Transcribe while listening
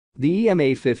The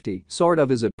EMA 50 sort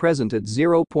of is at present at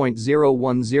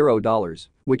 $0.010,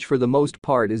 which for the most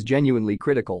part is genuinely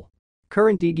critical.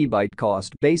 Current Digibyte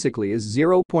cost basically is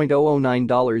 $0.009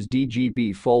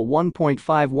 DGB, fall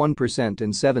 1.51%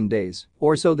 in 7 days,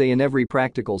 or so they in every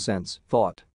practical sense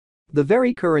thought. The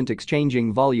very current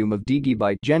exchanging volume of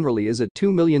Digibyte generally is at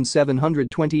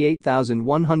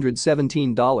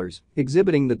 $2,728,117,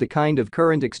 exhibiting that the kind of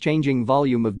current exchanging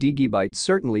volume of Digibyte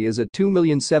certainly is at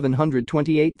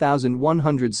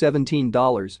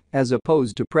 $2,728,117, as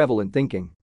opposed to prevalent thinking.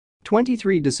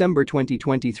 23 December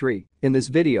 2023. In this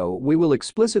video we will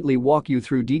explicitly walk you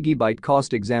through Digibyte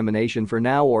cost examination for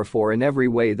now or for in every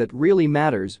way that really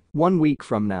matters 1 week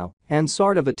from now, and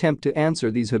sort of attempt to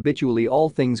answer these habitually all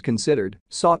things considered,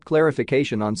 sought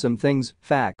clarification on some things,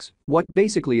 facts, what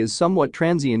basically is somewhat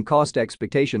transient cost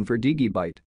expectation for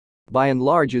Digibyte. By and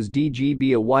large, is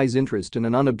DGB a wise interest in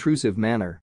an unobtrusive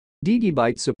manner?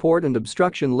 Digibyte support and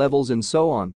obstruction levels and so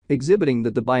on, exhibiting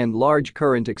that the by and large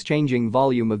current exchanging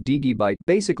volume of Digibyte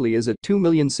basically is at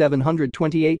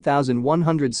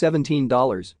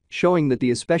 $2,728,117, showing that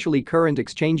the especially current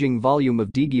exchanging volume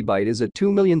of Digibyte is at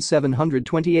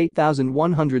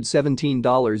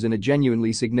 $2,728,117 in a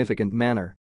genuinely significant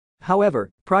manner. However,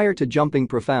 prior to jumping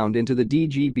profound into the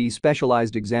DGB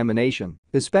specialized examination,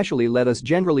 especially let us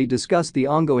generally discuss the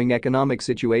ongoing economic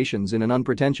situations in an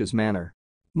unpretentious manner.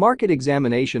 Market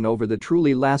examination over the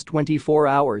truly last 24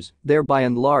 hours, there by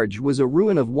and large was a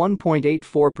ruin of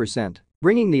 1.84%,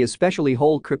 bringing the especially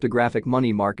whole cryptographic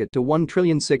money market to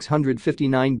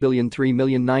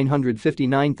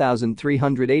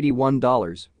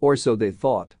 $1,659,3,959,381, or so they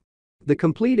thought. The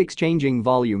complete exchanging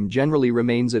volume generally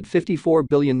remains at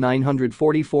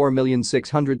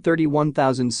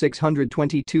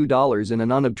 $54,944,631,622 in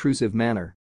an unobtrusive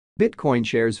manner. Bitcoin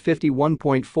shares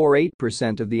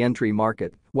 51.48% of the entry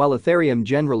market, while Ethereum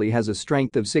generally has a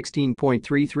strength of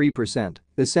 16.33%,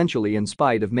 essentially in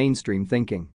spite of mainstream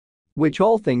thinking. Which,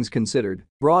 all things considered,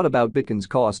 brought about Bitcoin's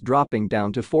cost dropping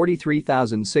down to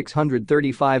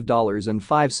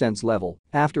 $43,635.05 level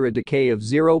after a decay of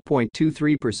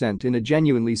 0.23% in a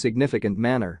genuinely significant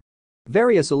manner.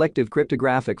 Various elective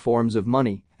cryptographic forms of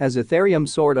money, as Ethereum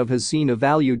sort of has seen a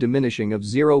value diminishing of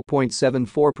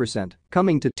 0.74%,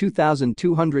 coming to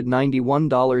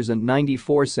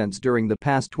 $2,291.94 during the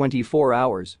past 24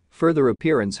 hours, further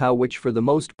appearance how which for the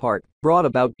most part brought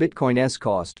about Bitcoin's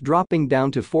cost dropping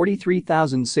down to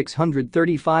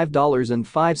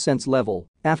 $43,635.05 level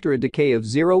after a decay of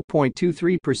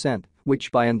 0.23%,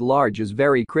 which by and large is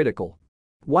very critical.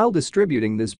 While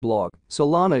distributing this blog,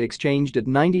 Solana exchanged at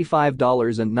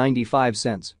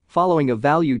 $95.95, following a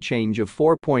value change of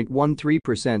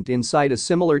 4.13% inside a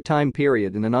similar time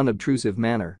period in an unobtrusive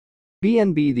manner.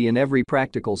 BNB, the in every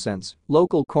practical sense,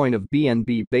 local coin of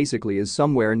BNB basically is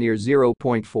somewhere near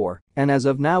 0.4 and as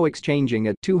of now exchanging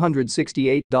at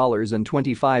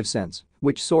 $268.25,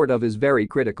 which sort of is very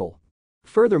critical.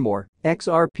 Furthermore,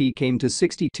 XRP came to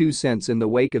 62 cents in the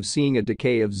wake of seeing a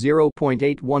decay of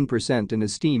 0.81% in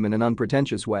esteem in an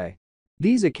unpretentious way.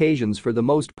 These occasions for the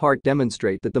most part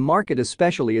demonstrate that the market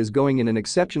especially is going in an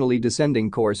exceptionally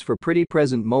descending course for pretty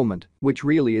present moment, which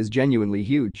really is genuinely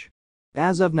huge.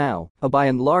 As of now, a by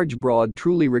and large broad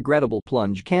truly regrettable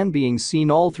plunge can being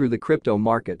seen all through the crypto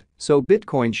market, so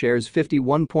Bitcoin shares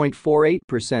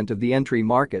 51.48% of the entry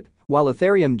market, while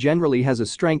Ethereum generally has a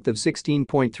strength of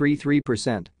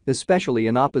 16.33%, especially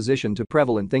in opposition to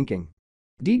prevalent thinking.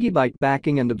 Digibyte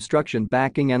backing and obstruction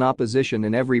backing and opposition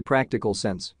in every practical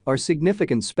sense are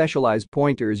significant specialized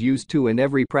pointers used to in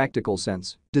every practical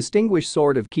sense distinguish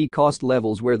sort of key cost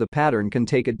levels where the pattern can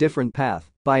take a different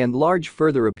path, by and large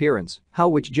further appearance, how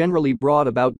which generally brought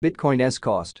about Bitcoin's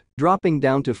cost dropping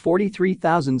down to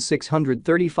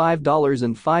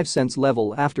 $43,635.05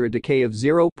 level after a decay of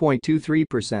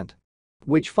 0.23%.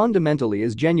 Which fundamentally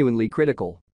is genuinely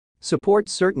critical. Support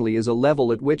certainly is a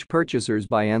level at which purchasers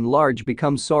by and large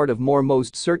become sort of more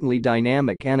most certainly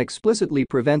dynamic and explicitly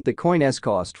prevent the coin's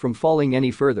cost from falling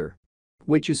any further.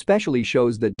 Which especially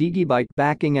shows that Digibyte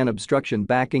backing and obstruction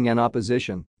backing and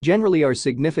opposition generally are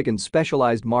significant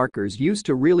specialized markers used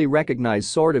to really recognize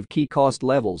sort of key cost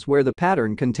levels where the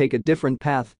pattern can take a different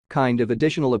path, kind of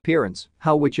additional appearance,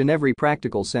 how which in every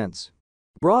practical sense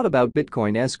brought about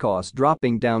Bitcoin's cost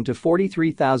dropping down to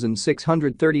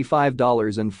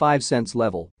 $43,635.05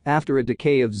 level after a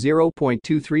decay of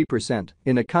 0.23%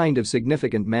 in a kind of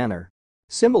significant manner.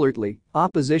 Similarly,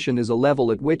 opposition is a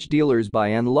level at which dealers by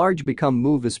and large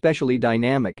move especially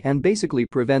dynamic and basically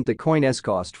prevent the coin's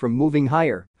cost from moving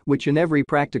higher, which in every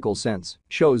practical sense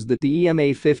shows that the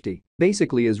EMA 50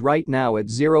 basically is right now at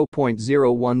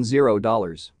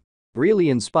 $0.010. Really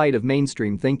in spite of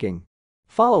mainstream thinking.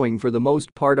 Following for the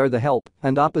most part are the help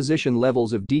and opposition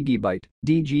levels of Digibyte,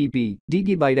 DGB.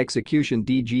 Digibyte execution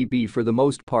DGB for the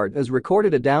most part has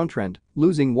recorded a downtrend,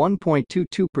 losing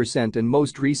 1.22% in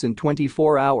most recent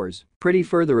 24 hours. Pretty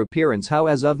further appearance how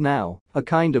as of now, a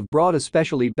kind of broad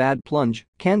especially bad plunge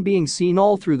can being seen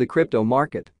all through the crypto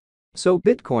market. So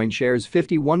Bitcoin shares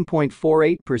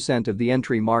 51.48% of the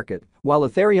entry market, while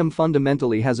Ethereum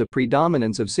fundamentally has a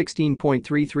predominance of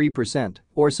 16.33%,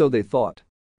 or so they thought.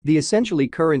 The essentially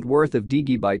current worth of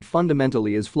Digibyte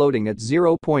fundamentally is floating at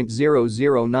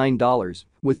 $0.009,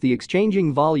 with the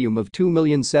exchanging volume of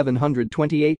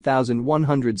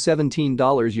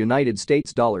 $2,728,117 United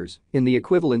States dollars in the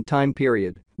equivalent time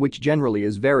period, which generally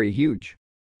is very huge.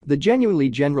 The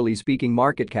generally speaking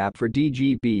market cap for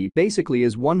DGB basically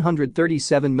is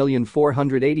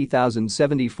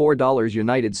 $137,480,074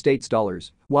 United States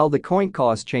dollars, while the coin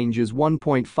cost changes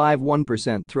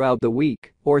 1.51% throughout the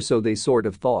week, or so they sort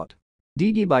of thought.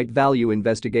 Digibyte Value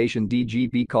Investigation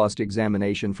DGB Cost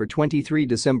Examination for 23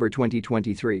 December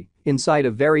 2023, inside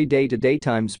a very day-to-day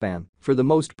time span, for the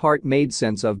most part made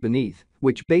sense of beneath,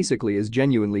 which basically is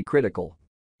genuinely critical.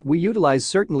 We utilize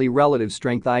certainly relative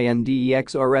strength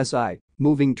index RSI,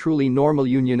 moving truly normal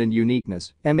union and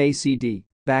uniqueness, MACD,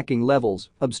 backing levels,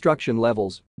 obstruction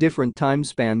levels, different time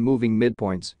span moving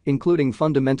midpoints, including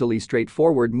fundamentally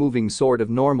straightforward moving sort of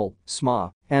normal,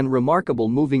 SMA, and remarkable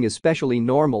moving especially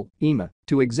normal, EMA,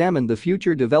 to examine the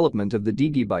future development of the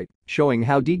Digibyte, showing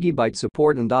how Digibyte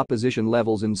support and opposition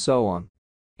levels and so on.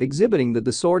 Exhibiting that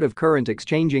the sort of current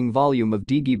exchanging volume of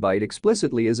Digibyte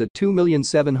explicitly is at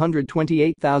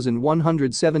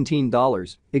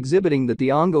 $2,728,117, exhibiting that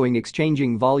the ongoing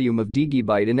exchanging volume of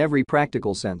Digibyte in every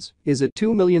practical sense is at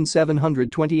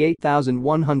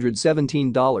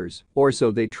 $2,728,117, or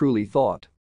so they truly thought.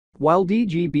 While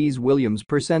DGB's Williams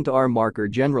 %R marker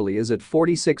generally is at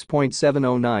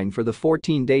 46.709 for the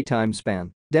 14-day time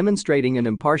span, demonstrating an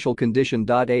impartial condition.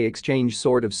 A exchange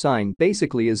sort of sign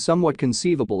basically is somewhat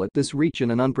conceivable at this reach in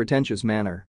an unpretentious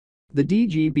manner. The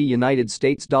DGB United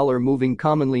States dollar moving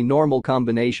commonly normal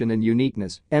combination and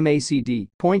uniqueness, MACD,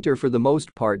 pointer for the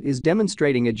most part is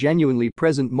demonstrating a genuinely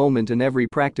present moment in every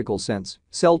practical sense,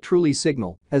 sell truly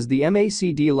signal, as the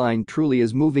MACD line truly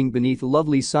is moving beneath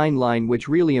lovely sign line which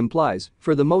really implies,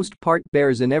 for the most part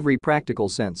bears in every practical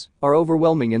sense, are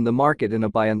overwhelming in the market in a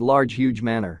by and large huge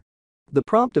manner. The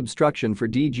prompt obstruction for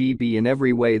DGB in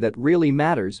every way that really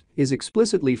matters is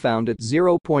explicitly found at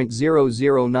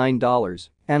 $0.009,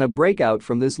 and a breakout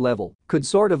from this level could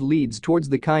sort of leads towards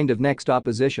the kind of next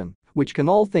opposition, which can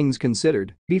all things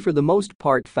considered be for the most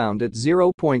part found at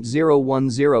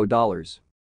 $0.010.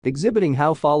 Exhibiting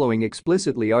how following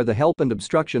explicitly are the help and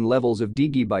obstruction levels of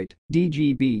Digibyte,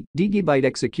 DGB. Digibyte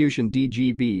execution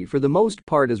DGB for the most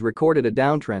part has recorded a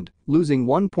downtrend, losing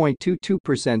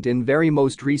 1.22% in very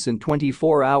most recent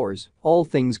 24 hours, all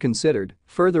things considered.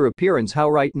 Further appearance how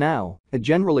right now, a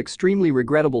general extremely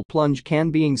regrettable plunge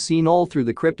can being seen all through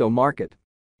the crypto market.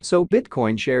 So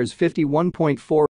Bitcoin shares 51.4